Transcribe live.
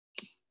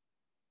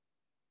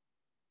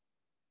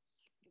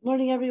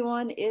Morning,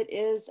 everyone. It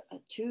is a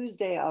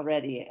Tuesday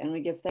already, and we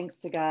give thanks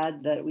to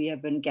God that we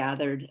have been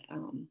gathered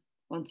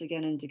once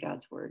again into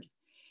God's Word.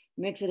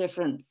 It makes a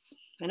difference.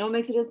 I know it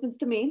makes a difference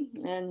to me,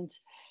 and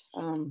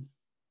um,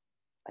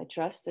 I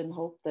trust and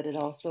hope that it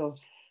also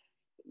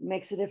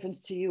makes a difference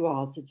to you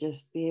all to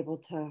just be able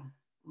to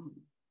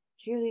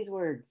hear these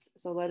words.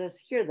 So let us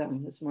hear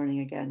them this morning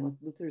again with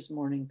Luther's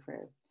morning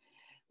prayer.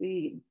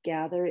 We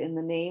gather in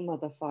the name of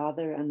the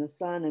Father, and the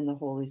Son, and the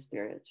Holy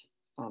Spirit.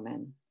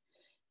 Amen.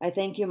 I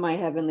thank you, my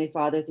heavenly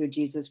Father, through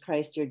Jesus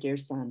Christ, your dear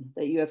Son,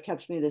 that you have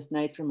kept me this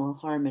night from all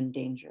harm and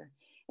danger.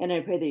 And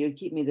I pray that you would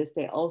keep me this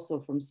day also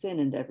from sin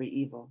and every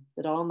evil,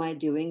 that all my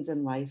doings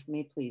in life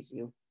may please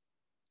you.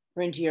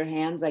 For into your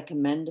hands I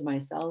commend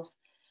myself,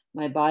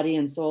 my body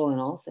and soul, and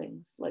all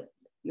things. Let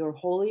your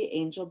holy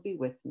angel be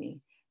with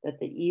me, that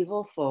the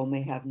evil foe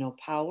may have no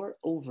power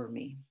over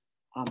me.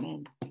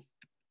 Amen.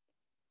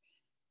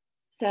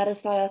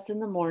 Satisfy us in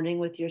the morning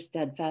with your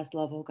steadfast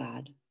love, O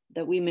God,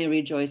 that we may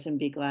rejoice and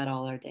be glad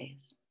all our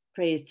days.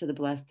 Praise to the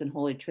blessed and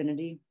holy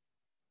Trinity,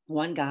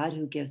 one God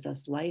who gives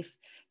us life,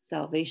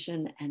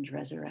 salvation, and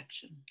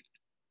resurrection.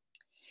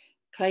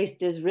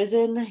 Christ is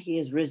risen. He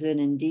is risen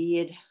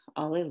indeed.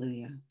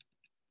 Alleluia.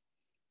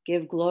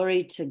 Give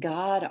glory to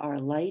God, our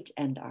light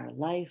and our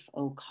life.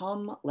 O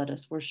come, let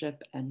us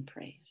worship and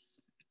praise.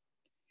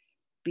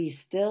 Be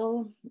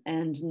still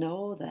and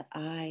know that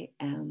I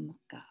am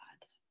God.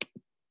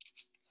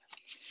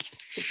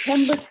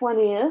 September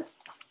 20th.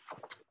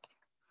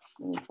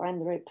 Let me find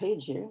the right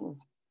page here.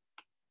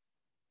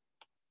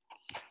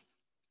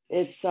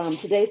 It's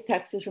today's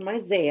text is from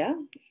Isaiah,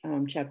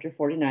 chapter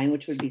 49,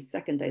 which would be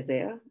second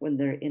Isaiah when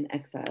they're in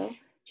exile,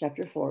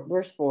 chapter 4,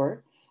 verse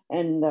 4.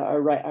 And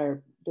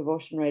our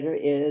devotion writer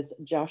is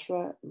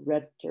Joshua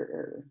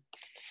Retterer.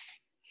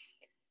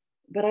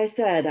 But I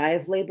said, I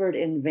have labored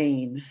in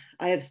vain.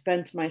 I have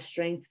spent my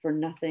strength for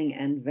nothing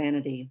and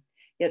vanity.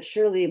 Yet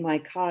surely my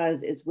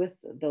cause is with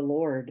the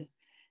Lord,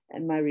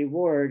 and my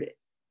reward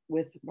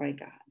with my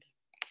God.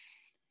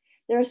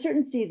 There are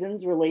certain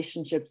seasons,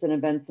 relationships, and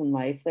events in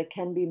life that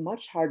can be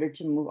much harder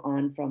to move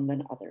on from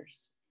than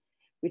others.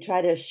 We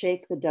try to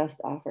shake the dust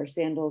off our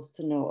sandals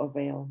to no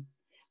avail.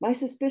 My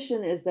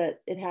suspicion is that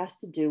it has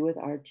to do with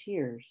our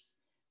tears.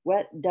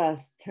 Wet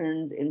dust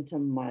turns into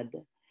mud,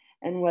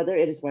 and whether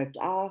it is wiped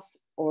off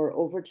or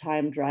over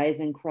time dries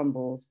and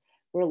crumbles,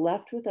 we're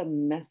left with a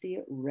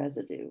messy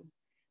residue.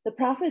 The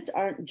prophets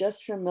aren't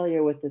just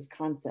familiar with this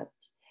concept.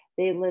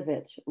 They live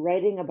it,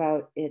 writing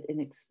about it in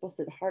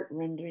explicit,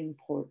 heart-rending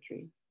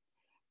poetry.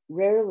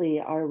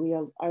 Rarely are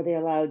they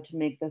allowed to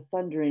make the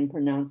thundering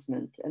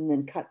pronouncement and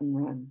then cut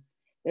and run.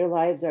 Their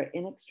lives are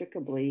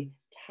inextricably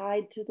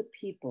tied to the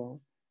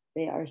people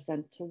they are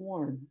sent to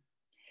warn.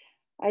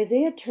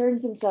 Isaiah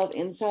turns himself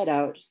inside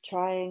out,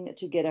 trying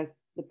to get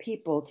the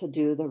people to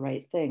do the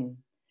right thing,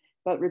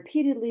 but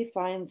repeatedly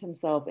finds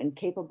himself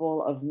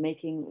incapable of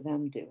making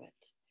them do it.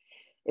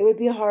 It would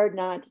be hard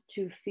not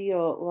to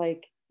feel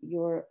like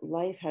your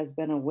life has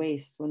been a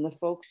waste when the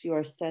folks you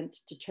are sent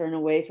to turn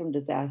away from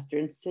disaster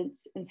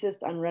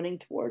insist on running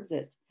towards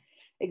it.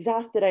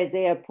 Exhausted,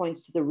 Isaiah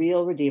points to the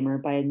real Redeemer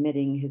by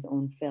admitting his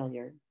own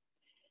failure.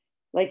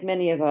 Like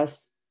many of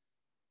us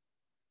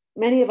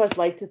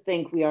like to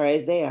think we are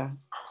Isaiah,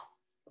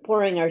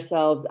 pouring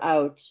ourselves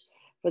out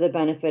for the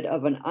benefit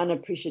of an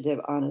unappreciative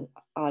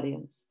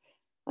audience,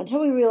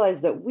 until we realize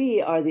that we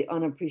are the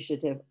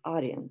unappreciative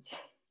audience.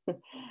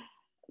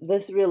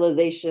 This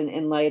realization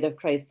in light of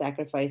Christ's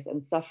sacrifice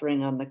and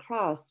suffering on the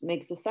cross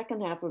makes the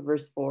second half of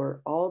verse 4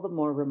 all the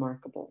more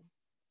remarkable.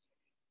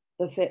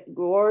 The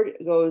reward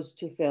goes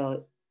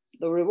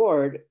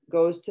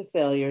to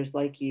failures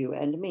like you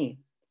and me,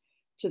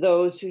 to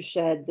those who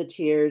shed the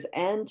tears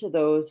and to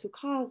those who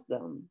cause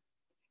them,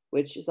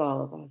 which is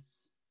all of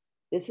us.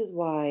 This is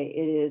why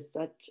it is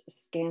such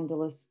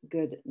scandalous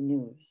good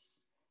news.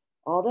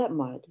 All that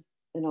mud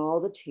and all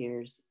the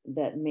tears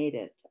that made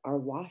it are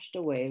washed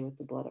away with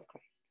the blood of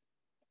Christ.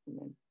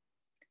 Amen.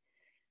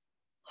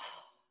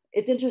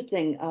 It's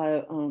interesting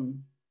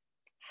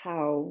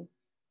how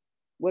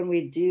when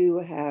we do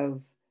have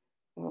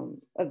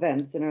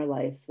events in our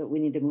life that we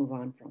need to move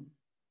on from,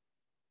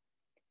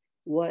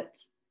 what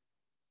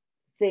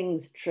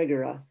things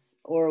trigger us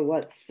or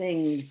what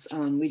things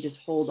we just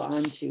hold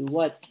on to,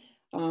 what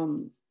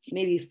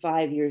maybe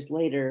 5 years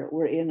later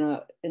we're in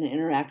an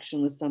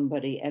interaction with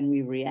somebody and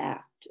we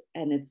react,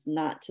 and it's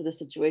not to the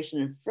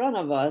situation in front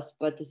of us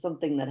but to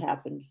something that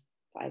happened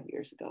 5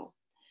 years ago,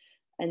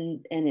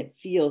 and it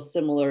feels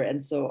similar,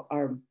 and so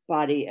our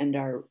body and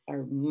our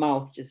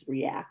mouth just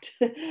react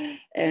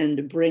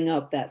and bring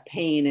up that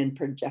pain and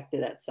project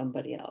it at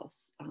somebody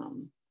else,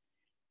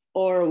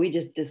 or we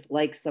just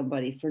dislike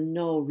somebody for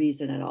no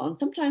reason at all. And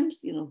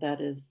sometimes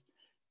that is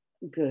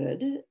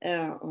good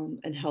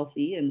and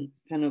healthy and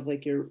kind of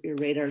like your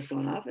radar is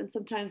going off, and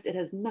sometimes it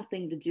has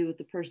nothing to do with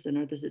the person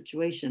or the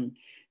situation,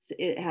 so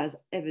it has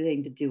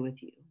everything to do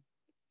with you.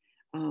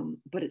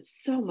 But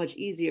it's so much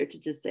easier to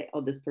just say,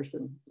 oh, this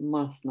person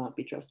must not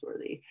be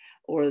trustworthy,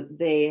 or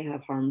they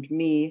have harmed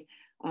me,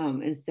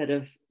 instead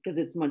of, because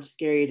it's much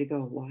scarier to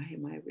go, why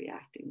am I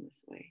reacting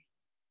this way?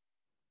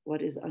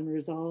 What is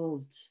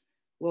unresolved?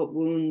 What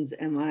wounds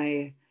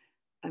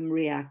I'm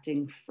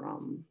reacting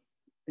from,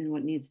 and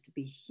what needs to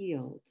be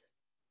healed?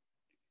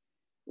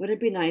 Would it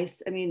be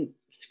nice? I mean,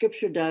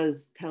 scripture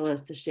does tell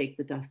us to shake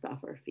the dust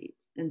off our feet.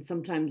 And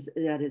sometimes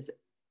that is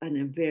a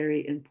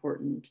very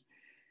important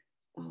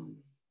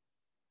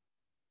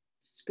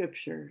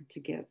scripture to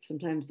give.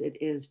 Sometimes it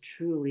is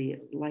truly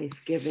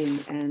life-giving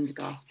and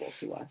gospel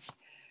to us.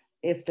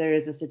 If there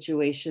is a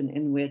situation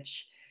in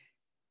which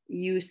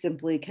you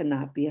simply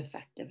cannot be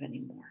effective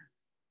anymore,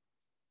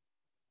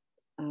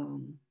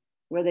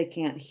 where they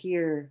can't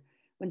hear,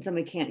 when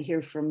somebody can't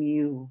hear from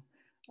you,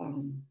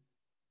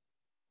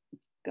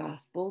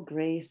 gospel,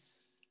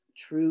 grace,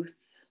 truth,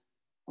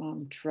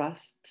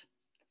 trust,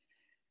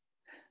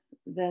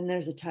 then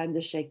there's a time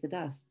to shake the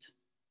dust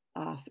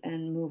off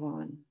and move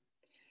on.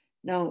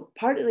 Now,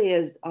 partly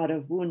is out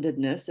of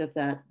woundedness, if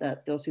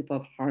that those people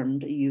have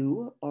harmed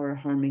you or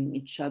harming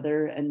each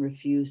other and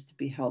refuse to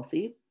be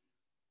healthy.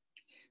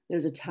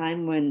 There's a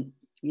time when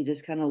you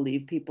just kind of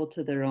leave people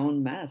to their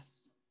own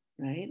mess,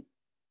 right?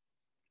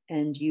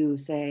 And you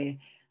say,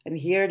 I'm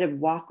here to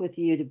walk with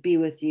you, to be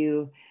with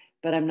you,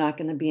 but I'm not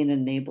going to be an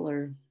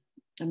enabler.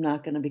 I'm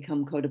not going to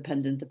become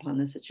codependent upon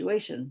the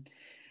situation.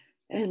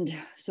 And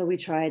so we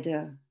try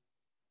to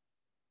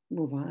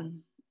move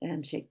on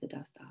and shake the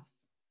dust off.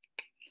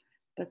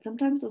 But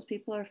sometimes those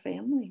people are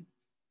family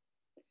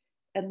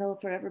and they'll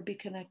forever be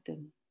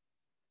connected.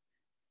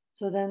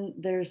 So then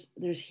there's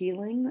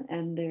healing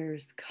and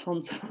there's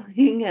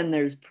counseling and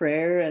there's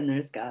prayer and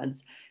there's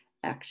God's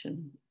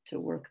action to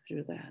work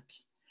through that.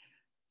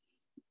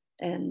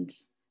 And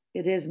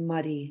it is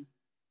muddy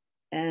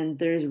and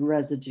there's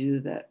residue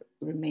that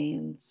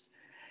remains,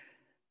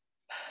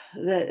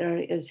 that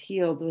is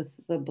healed with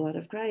the blood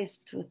of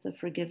Christ, with the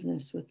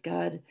forgiveness, with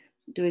God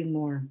doing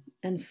more.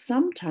 And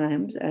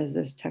sometimes, as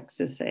this text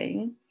is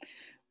saying,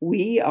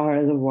 we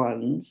are the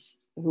ones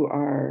who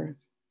are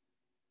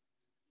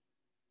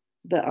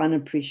the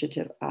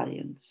unappreciative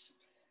audience.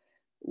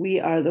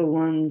 We are the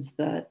ones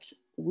that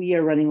we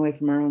are running away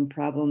from our own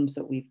problems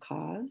that we've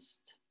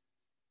caused.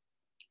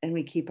 And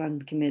we keep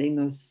on committing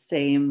those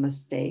same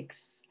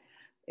mistakes.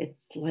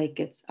 It's like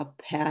it's a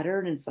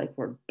pattern. It's like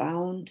we're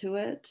bound to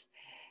it.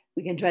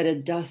 We can try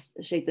to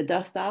shake the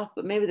dust off,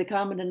 but maybe the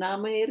common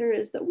denominator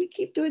is that we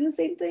keep doing the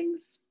same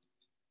things.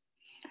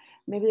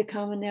 Maybe the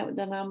common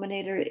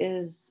denominator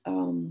is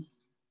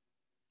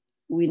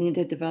we need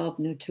to develop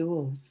new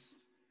tools.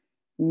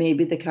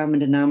 Maybe the common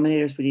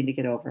denominator is we need to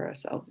get over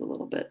ourselves a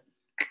little bit.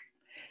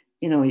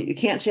 You know, you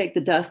can't shake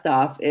the dust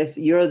off if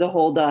you're the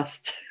whole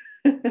dust.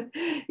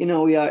 You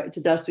know, we are,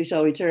 to dust we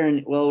shall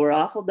return. Well, we're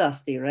awful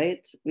dusty,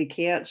 right? We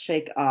can't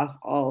shake off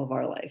all of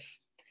our life.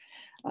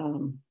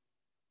 And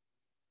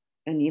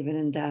even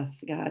in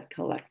death, God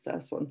collects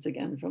us once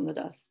again from the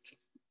dust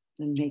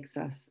and makes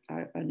us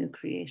a new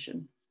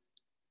creation.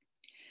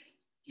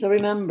 So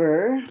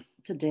remember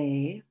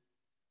today,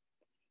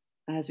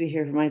 as we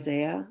hear from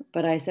Isaiah,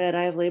 but I said,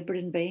 I have labored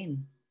in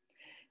vain.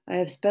 I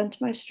have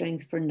spent my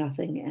strength for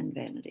nothing and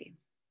vanity.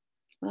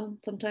 Well,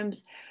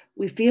 sometimes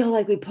we feel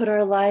like we put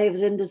our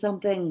lives into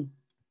something,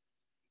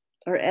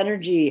 our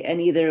energy,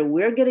 and either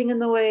we're getting in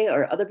the way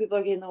or other people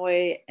are getting in the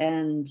way,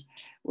 and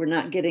we're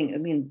not getting, I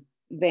mean,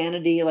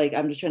 vanity, like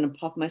I'm just trying to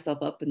puff myself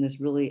up, and this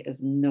really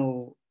is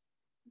no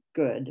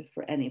good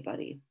for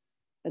anybody.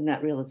 And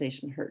that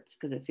realization hurts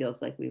because it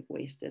feels like we've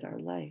wasted our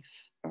life,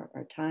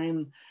 our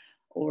time,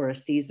 or a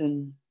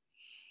season,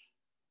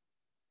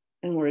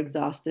 and we're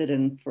exhausted,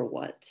 and for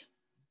what?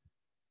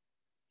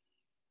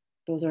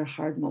 Those are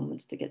hard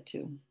moments to get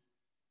to.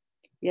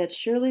 Yet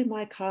surely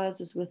my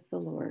cause is with the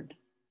Lord.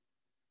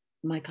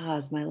 My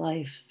cause, my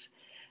life,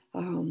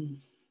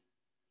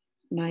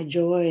 my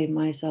joy,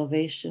 my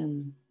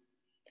salvation,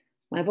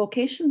 my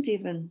vocations,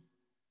 even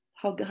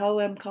how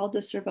I'm called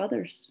to serve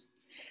others.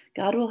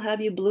 God will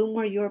have you bloom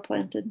where you are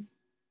planted.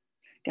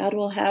 God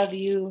will have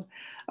you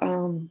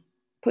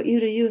put you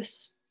to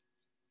use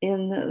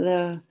in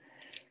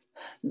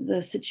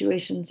the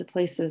situations, the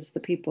places, the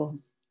people.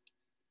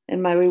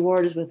 And my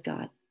reward is with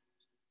God,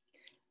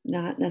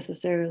 not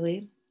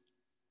necessarily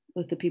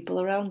with the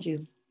people around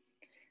you.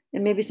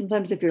 And maybe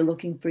sometimes if you're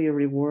looking for your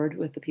reward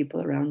with the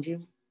people around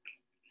you,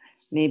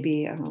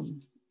 maybe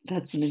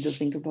that's something to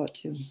think about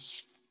too.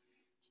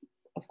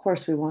 Of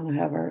course, we want to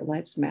have our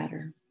lives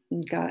matter,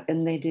 and God,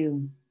 and they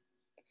do.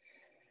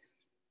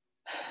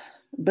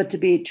 But to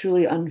be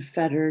truly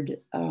unfettered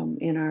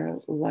in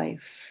our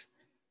life,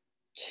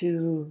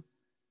 to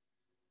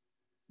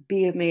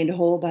be made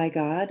whole by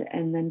God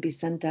and then be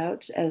sent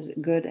out as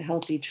good,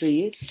 healthy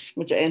trees,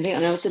 which I think,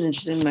 I know it's an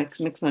interesting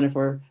mixed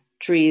metaphor.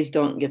 Trees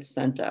don't get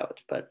sent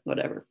out, but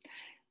whatever.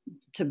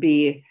 To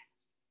be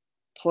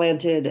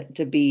planted,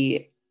 to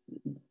be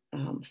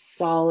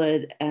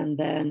solid, and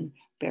then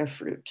bear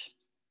fruit.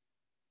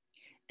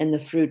 And the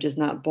fruit is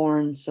not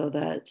born so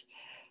that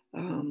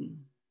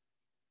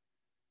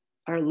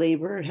our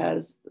labor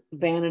has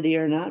vanity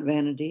or not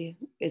vanity.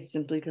 It's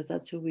simply because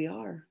that's who we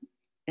are.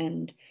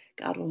 and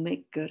God will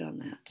make good on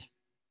that.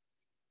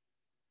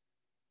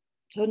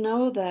 So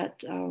know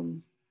that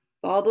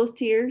all those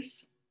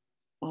tears,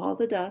 all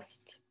the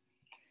dust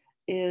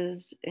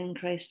is in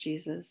Christ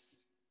Jesus,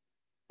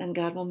 and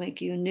God will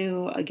make you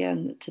new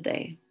again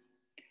today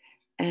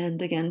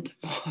and again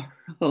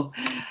tomorrow.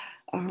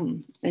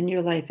 And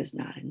your life is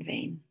not in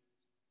vain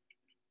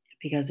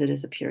because it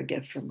is a pure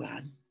gift from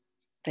God.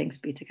 Thanks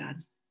be to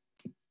God.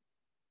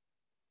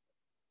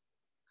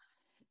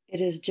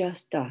 It is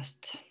just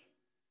dust,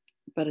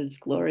 but it's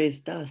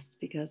glorious dust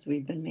because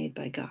we've been made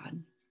by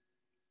God.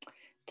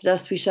 To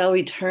dust we shall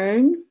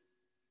return,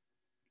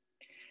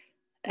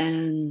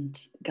 and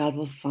God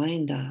will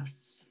find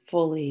us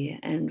fully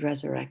and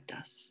resurrect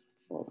us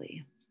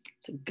fully.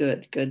 It's a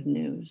good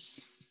news.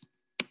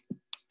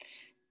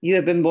 You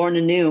have been born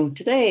anew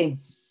today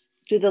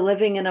through the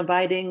living and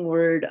abiding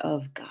word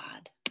of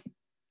God.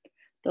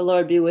 The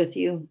Lord be with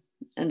you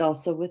and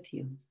also with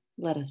you.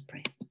 Let us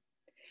pray.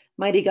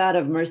 Mighty God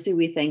of mercy,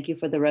 we thank you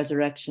for the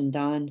resurrection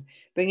dawn,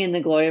 bringing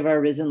the glory of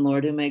our risen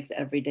Lord who makes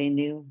every day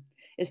new.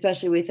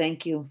 Especially we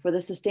thank you for the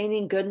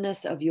sustaining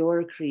goodness of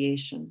your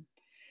creation,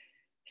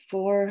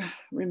 for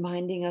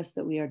reminding us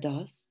that we are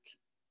dust,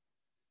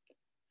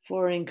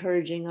 for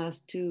encouraging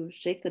us to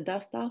shake the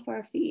dust off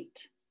our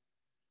feet.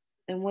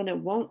 And when it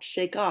won't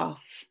shake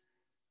off,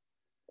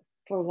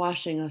 for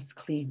washing us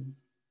clean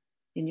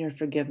in your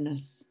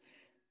forgiveness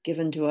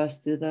given to us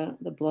through the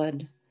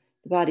blood,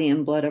 the body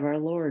and blood of our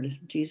Lord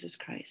Jesus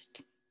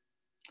Christ.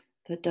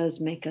 That does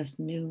make us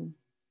new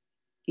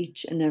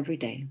each and every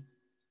day.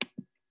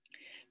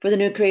 For the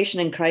new creation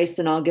in Christ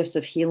and all gifts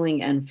of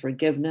healing and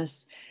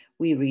forgiveness,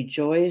 we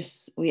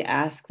rejoice. We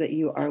ask that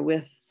you are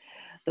with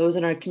those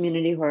in our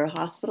community who are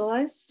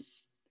hospitalized,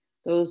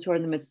 those who are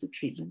in the midst of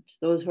treatment,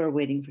 those who are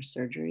waiting for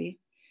surgery,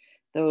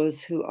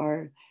 those who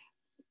are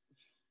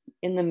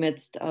in the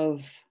midst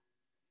of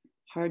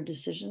hard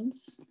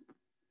decisions,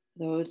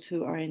 those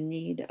who are in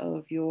need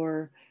of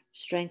your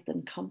strength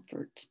and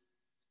comfort.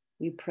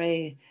 We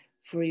pray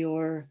for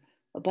your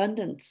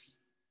abundance,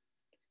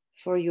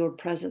 for your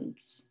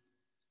presence,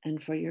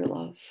 and for your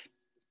love.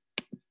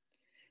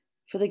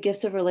 For the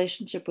gifts of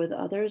relationship with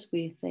others,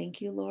 we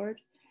thank you, Lord.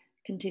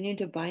 Continue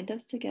to bind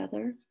us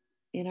together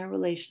in our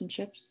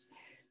relationships.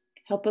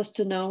 Help us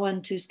to know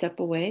when to step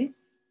away.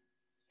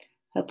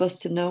 Help us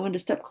to know when to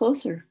step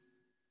closer.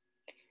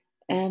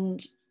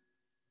 And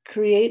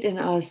create in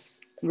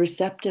us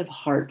receptive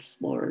hearts,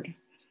 Lord,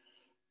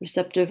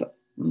 receptive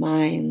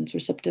minds,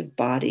 receptive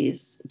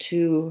bodies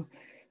to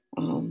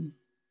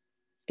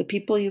the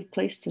people you've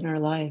placed in our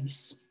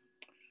lives,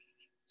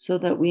 so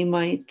that we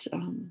might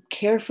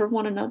care for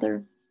one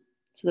another,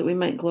 so that we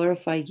might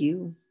glorify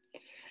you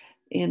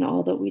in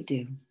all that we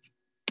do.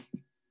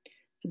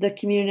 For the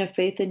communion of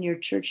faith in your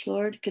church,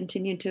 Lord,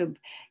 continue to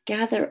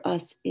gather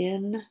us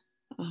in,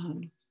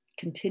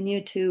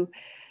 continue to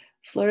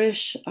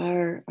flourish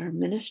our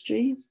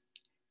ministry,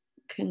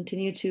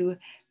 continue to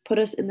put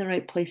us in the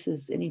right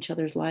places in each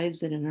other's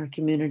lives and in our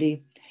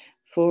community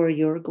for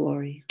your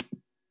glory.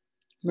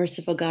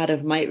 Merciful God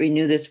of might,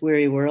 renew this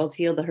weary world,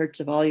 heal the hurts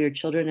of all your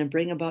children, and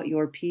bring about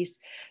your peace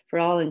for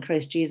all in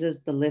Christ Jesus,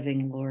 the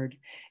living Lord.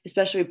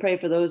 Especially we pray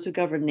for those who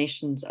govern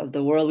nations of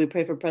the world. We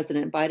pray for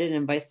President Biden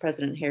and Vice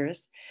President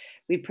Harris.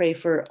 We pray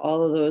for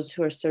all of those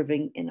who are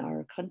serving in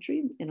our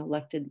country in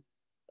elected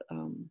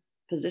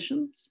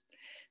positions.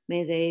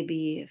 May they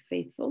be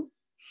faithful.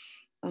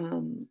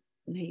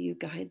 May you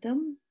guide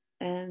them,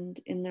 and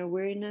in their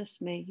weariness,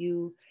 may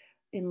you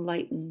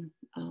enlighten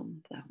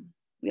them.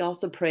 We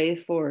also pray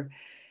for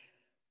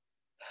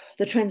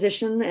the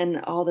transition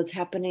and all that's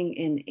happening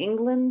in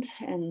England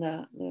and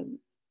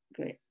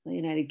the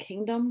United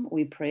Kingdom.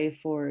 We pray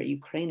for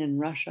Ukraine and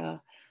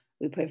Russia.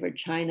 We pray for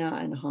China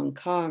and Hong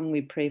Kong.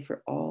 We pray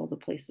for all the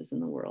places in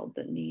the world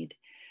that need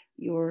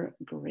your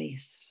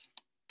grace.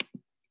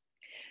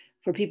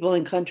 For people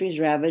in countries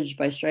ravaged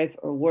by strife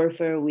or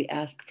warfare, we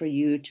ask for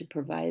you to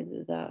provide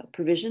the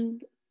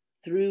provision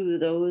through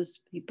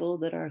those people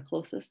that are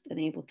closest and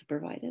able to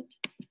provide it.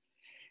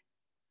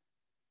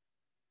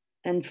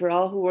 And for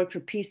all who work for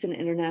peace and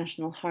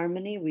international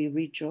harmony, we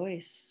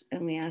rejoice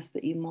and we ask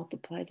that you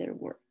multiply their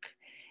work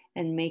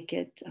and make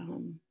it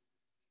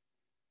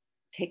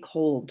take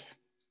hold.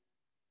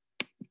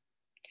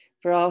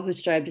 For all who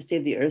strive to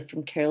save the earth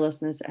from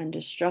carelessness and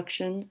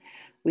destruction,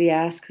 we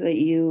ask that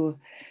you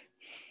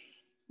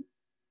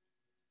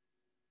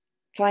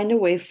find a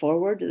way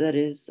forward that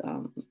is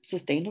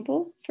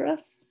sustainable for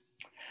us.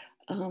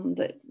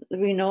 That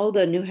we know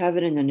the new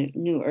heaven and the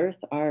new earth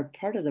are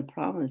part of the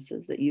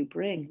promises that you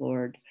bring,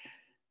 Lord.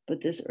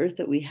 But this earth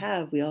that we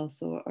have, we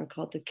also are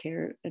called to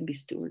care and be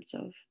stewards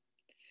of.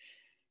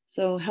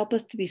 So help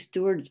us to be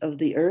stewards of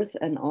the earth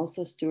and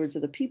also stewards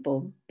of the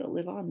people that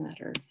live on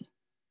that earth.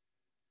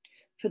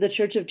 For the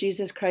Church of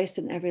Jesus Christ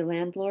in every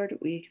land, Lord,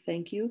 we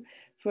thank you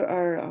for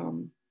our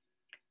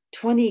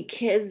 20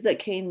 kids that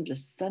came to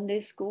Sunday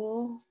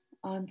school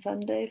on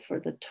Sunday, for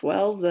the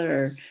 12 that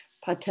are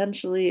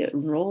potentially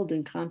enrolled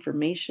in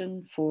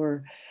confirmation,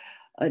 for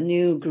a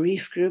new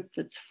grief group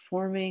that's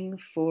forming,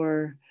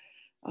 for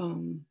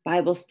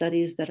Bible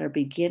studies that are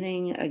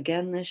beginning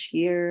again this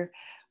year.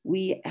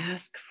 We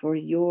ask for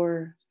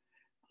your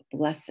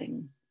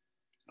blessing.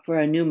 For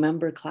a new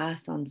member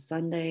class on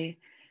Sunday,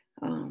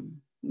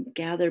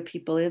 gather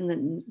people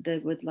in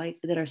that would like,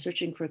 that are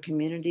searching for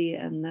community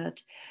and that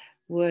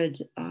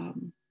would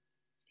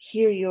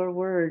hear your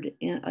word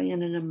in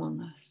and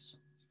among us.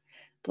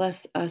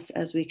 Bless us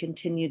as we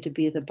continue to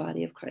be the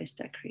body of Christ,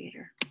 that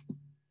Creator.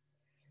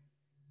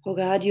 O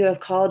God, you have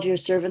called your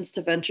servants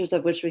to ventures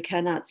of which we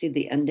cannot see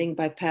the ending,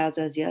 by paths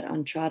as yet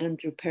untrodden,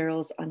 through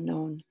perils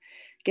unknown.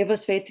 Give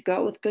us faith to go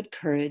out with good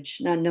courage,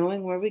 not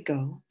knowing where we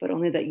go, but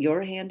only that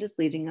your hand is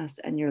leading us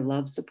and your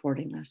love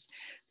supporting us.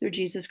 Through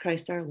Jesus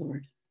Christ our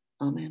Lord.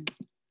 Amen.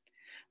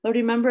 Lord,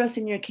 remember us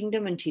in your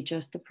kingdom and teach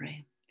us to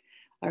pray.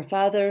 Our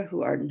Father,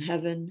 who art in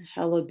heaven,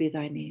 hallowed be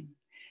thy name.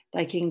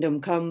 Thy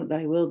kingdom come,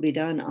 thy will be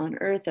done on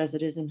earth as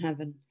it is in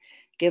heaven.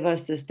 Give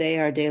us this day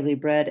our daily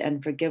bread,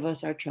 and forgive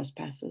us our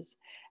trespasses,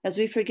 as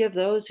we forgive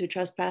those who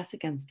trespass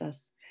against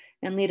us.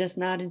 And lead us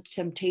not into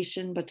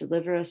temptation, but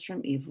deliver us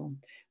from evil.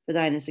 For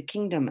thine is the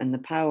kingdom and the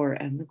power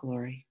and the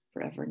glory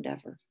forever and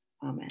ever.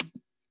 Amen.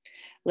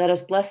 Let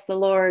us bless the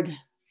Lord.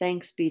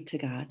 Thanks be to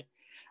God.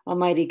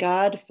 Almighty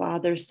God,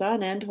 Father,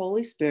 Son, and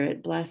Holy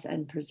Spirit, bless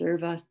and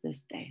preserve us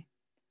this day.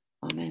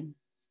 Amen.